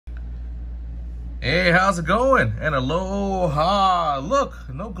Hey, how's it going? And aloha. Look,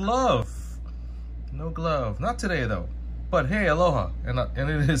 no glove. No glove. Not today, though. But hey, aloha. And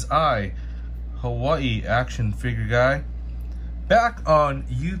it is I, Hawaii action figure guy, back on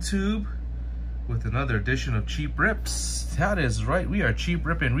YouTube with another edition of Cheap Rips. That is right. We are cheap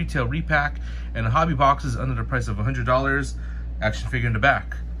ripping retail repack and hobby boxes under the price of $100. Action figure in the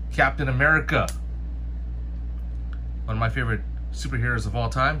back. Captain America. One of my favorite superheroes of all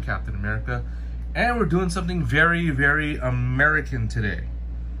time, Captain America. And we're doing something very, very American today.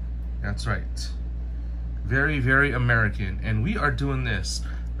 That's right. Very, very American. And we are doing this.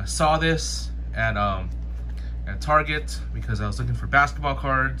 I saw this at Target because I was looking for basketball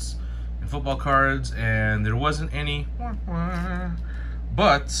cards and football cards, and there wasn't any.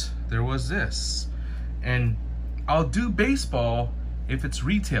 But there was this. And I'll do baseball if it's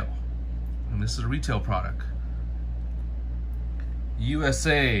retail. And this is a retail product.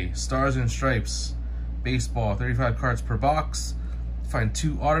 USA Stars and Stripes baseball, 35 cards per box. Find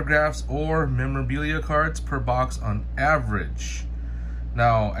 2 autographs or memorabilia cards per box on average.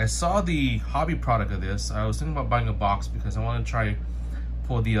 Now, I saw the hobby product of this. I was thinking about buying a box because I want to try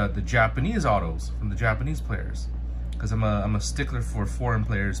pull the Japanese autos from the Japanese players, because I'm a stickler for foreign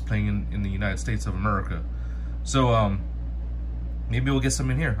players playing in the United States of America. So maybe we'll get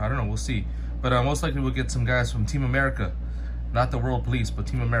some in here. I don't know. We'll see. But most likely we'll get some guys from Team America. Not the World Police, but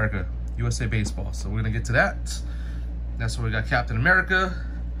Team America, USA Baseball. So we're gonna get to that. That's where we got Captain America,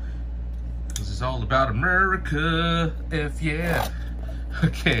 because it's all about America, F yeah.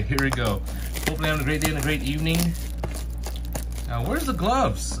 Okay, here we go. Hopefully having a great day and a great evening. Now, where's the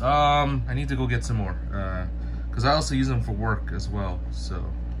gloves? I need to go get some more, because I also use them for work as well, so.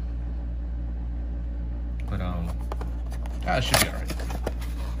 But, that should be all right.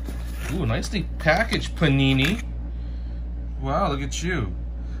 Ooh, nicely packaged, Panini. Wow, look at you.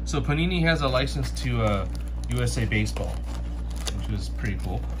 So Panini has a license to USA Baseball, which is pretty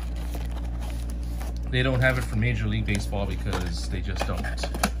cool. They don't have it for Major League Baseball because they just don't.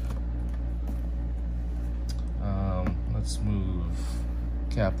 Let's move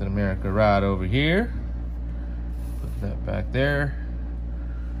Captain America right over here. Put that back there.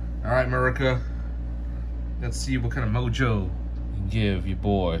 All right, America. Let's see what kind of mojo you can give your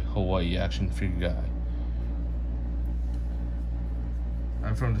boy, Hawaii action figure guy.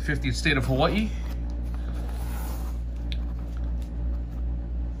 I'm from the 50th state of Hawaii.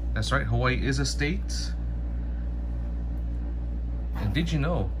 That's right, Hawaii is a state. And did you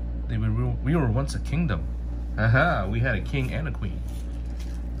know we were once a kingdom? Aha, we had a king and a queen.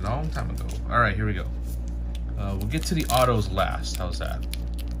 Long time ago. All right, here we go. We'll get to the autos last. How's that?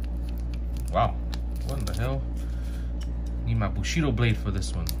 Wow, what in the hell? Need my Bushido blade for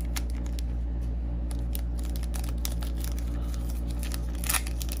this one.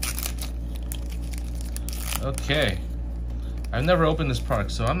 Okay, I've never opened this product,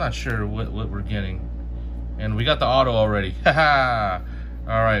 so I'm not sure what we're getting. And we got the auto already. Haha.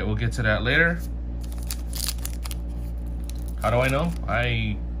 All right, we'll get to that later. How do I know?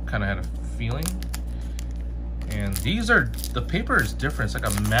 I kind of had a feeling. And these are, the paper is different. It's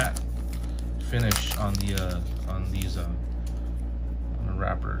like a matte finish on the on the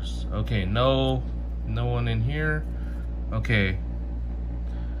wrappers. Okay, no one in here. Okay.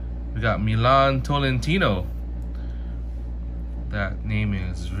 We got Milan Tolentino. That name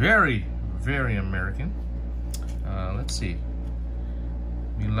is very, very American. Let's see.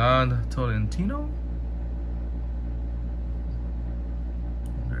 Milan Tolentino.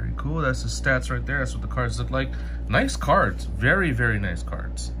 Very cool. That's the stats right there. That's what the cards look like. Nice cards. Very, very nice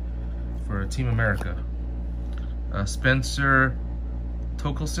cards for Team America. Spencer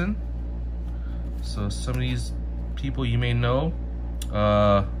Torkelson. So some of these people you may know.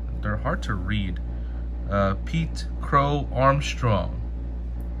 They're hard to read. Pete Crow Armstrong.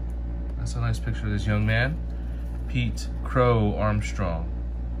 That's a nice picture of this young man. Pete Crow Armstrong.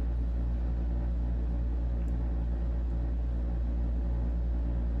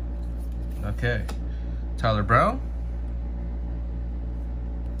 Okay. Tyler Brown.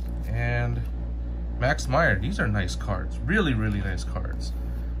 And Max Meyer. These are nice cards. Really, really nice cards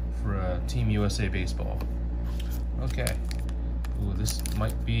for Team USA Baseball. Okay. Ooh, this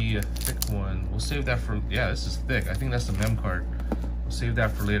might be a thick one. We'll save that for, yeah, this is thick. I think that's the mem card. We'll save that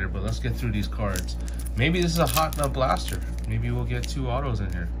for later, but let's get through these cards. Maybe this is a hot blaster. Maybe we'll get 2 autos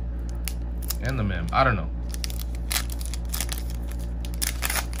in here. And the mem, I don't know.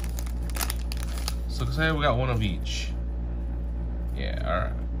 So looks like we got 1 of each. Yeah, all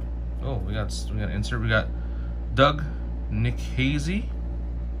right. Oh, we got insert. We got Doug Nikhazy.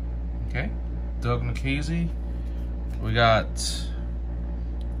 Okay, Doug Nikhazy. We got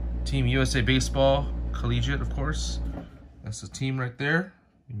Team USA Baseball, collegiate, of course. That's the team right there.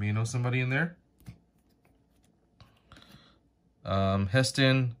 You may know somebody in there.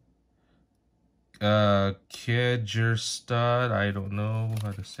 Heston Kjegerstad. I don't know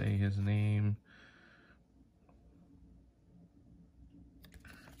how to say his name.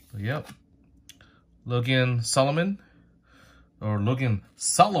 But yep. Logan Solomon. Or Logan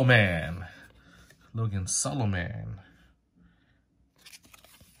Solomon. Logan Solomon.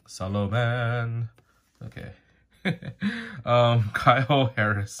 Solomon. Okay. Kyle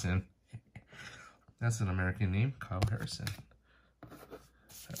Harrison. That's an American name. Kyle Harrison.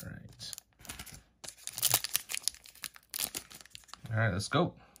 All right. All right, let's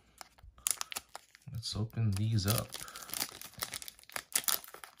go. Let's open these up.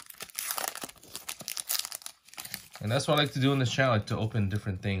 And that's what I like to do on this channel, I like to open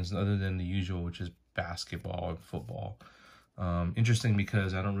different things other than the usual, which is basketball and football. Interesting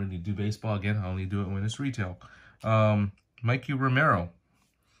because I don't really do baseball. Again, I only do it when it's retail. Mikey Romero.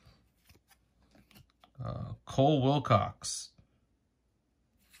 Cole Wilcox.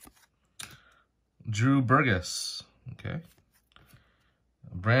 Drew Burgess. Okay.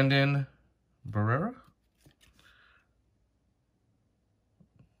 Brandon Barriera.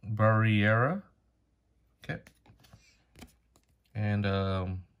 Okay. And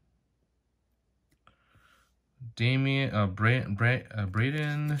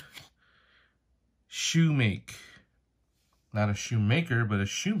Braden Shoemake. Not a shoemaker, but a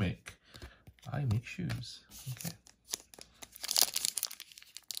shoemake. I make shoes. Okay.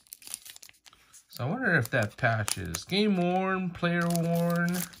 So I wonder if that patch is game worn, player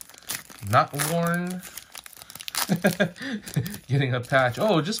worn, not worn. Getting a patch.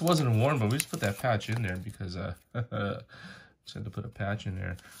 Oh, it just wasn't worn, but we just put that patch in there because just had to put a patch in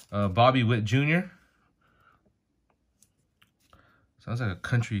there. Bobby Witt Jr. Sounds like a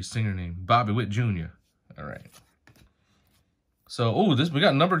country singer name. Bobby Witt Jr. All right. So, oh, we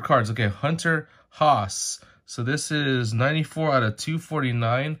got numbered cards. Okay, Hunter Haas. So this is 94 out of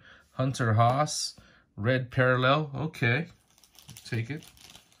 249. Hunter Haas. Red parallel. Okay. Take it.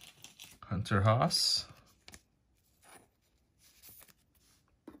 Hunter Haas.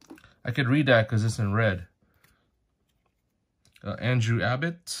 I could read that because it's in red. Andrew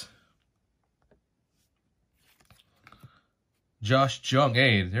Abbott. Josh Jung.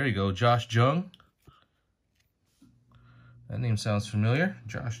 Hey, there you go. Josh Jung. That name sounds familiar.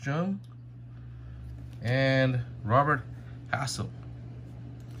 Josh Jung. And Robert Hassel.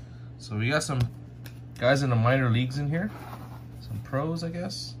 So we got some guys in the minor leagues in here. Some pros, I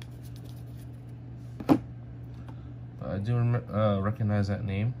guess. I do recognize that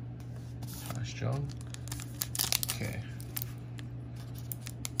name. Josh Jung. Okay.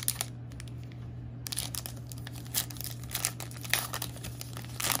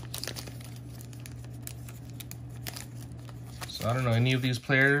 So I don't know any of these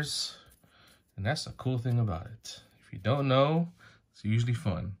players, and that's the cool thing about it. If you don't know, it's usually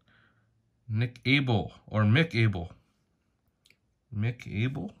fun. Nick Abel, or Mick Abel. Mick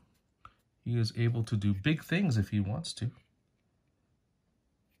Abel. He is able to do big things if he wants to.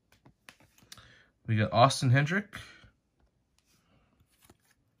 We got Austin Hendrick.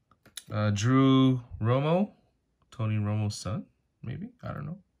 Drew Romo. Tony Romo's son, maybe. I don't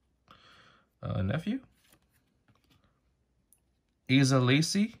know. Nephew. Asa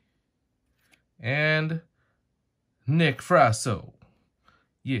Lacey. And Nick Frasso.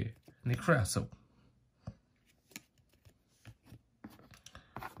 Yeah, Nick Frasso.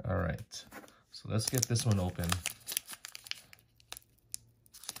 All right. So let's get this one open.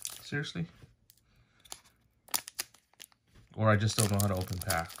 Seriously? Or I just don't know how to open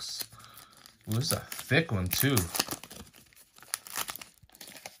packs. Ooh, this is a thick one too.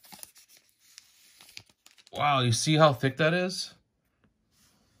 Wow, you see how thick that is?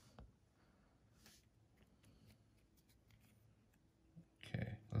 Okay,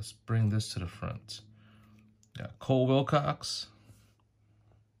 let's bring this to the front. Got Cole Wilcox.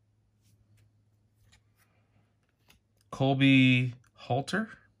 Colby Halter.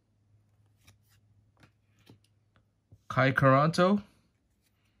 Kai Caranto.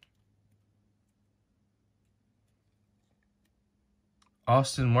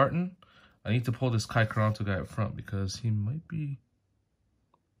 Austin Martin. I need to pull this Kai Caranto guy up front because he might be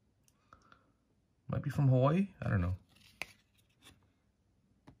from Hawaii. I don't know.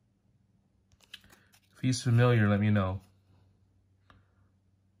 If he's familiar, let me know.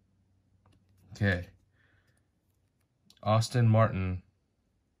 Okay. Austin Martin.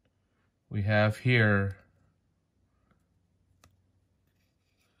 We have here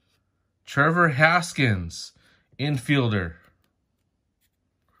Trevor Haskins, infielder.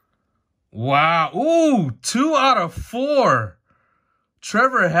 Wow. Ooh, 2 out of 4.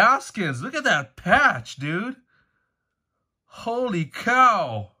 Trevor Haskins. Look at that patch, dude. Holy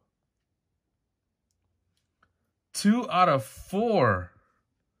cow. 2 out of 4.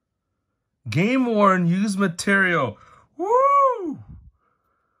 Game worn used material. Woo!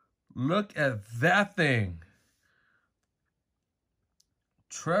 Look at that thing.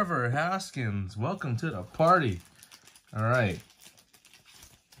 Trevor Haskins, welcome to the party. All right.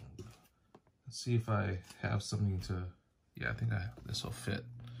 Let's see if I have something to... Yeah, I think this will fit.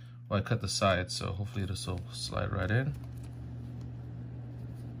 Well, I cut the sides, so hopefully this will slide right in.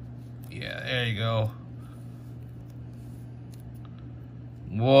 Yeah, there you go.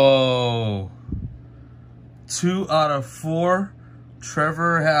 Whoa. 2 out of 4.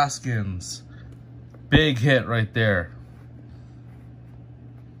 Trevor Haskins. Big hit right there.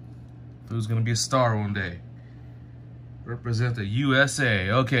 Who's going to be a star one day? Represent the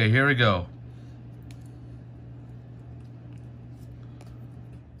USA. Okay, here we go.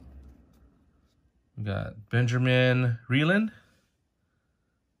 We got Benjamin Reeland.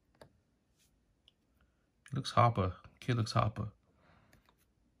 Looks hoppa. Kid looks hoppa.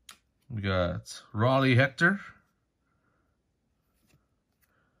 We got Raleigh Hector.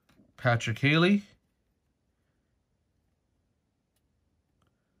 Patrick Haley.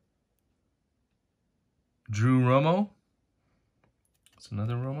 Drew Romo. It's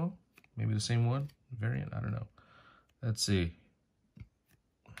another Romo. Maybe the same one. Variant. I don't know. Let's see.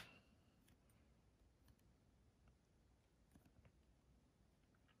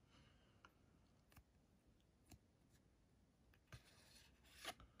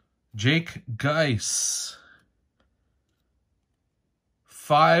 Jake Geis.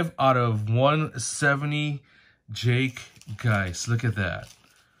 5 out of 170. Jake Geis. Look at that.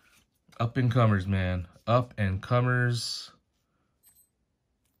 Up and comers, man. Up and comers.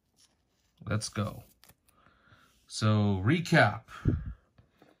 Let's go. So, recap.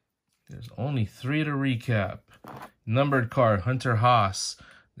 There's only 3 to recap. Numbered card, Hunter Haas.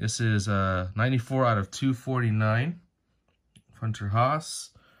 This is 94 out of 249. Hunter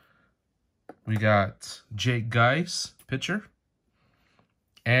Haas. We got Jake Geis, pitcher.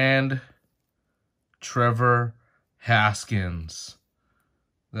 And Trevor Haskins.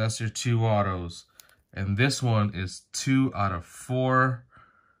 That's your 2 autos. And this one is 2 out of 4.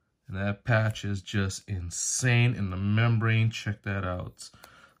 And that patch is just insane in the membrane. Check that out.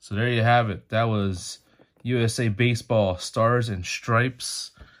 So there you have it. That was USA Baseball Stars and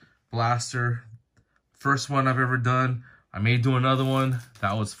Stripes Blaster. First one I've ever done. I may do another one.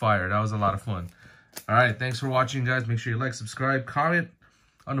 That was fire. That was a lot of fun. All right. Thanks for watching, guys. Make sure you like, subscribe, comment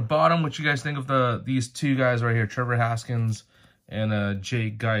on the bottom what you guys think of these 2 guys right here, Trevor Haskins and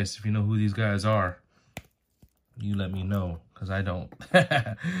Jake Geis. If you know who these guys are, you let me know, because I don't.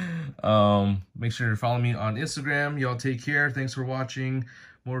 Make sure to follow me on Instagram. Y'all take care. Thanks for watching.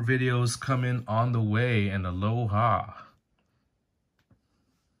 More videos coming on the way, and aloha.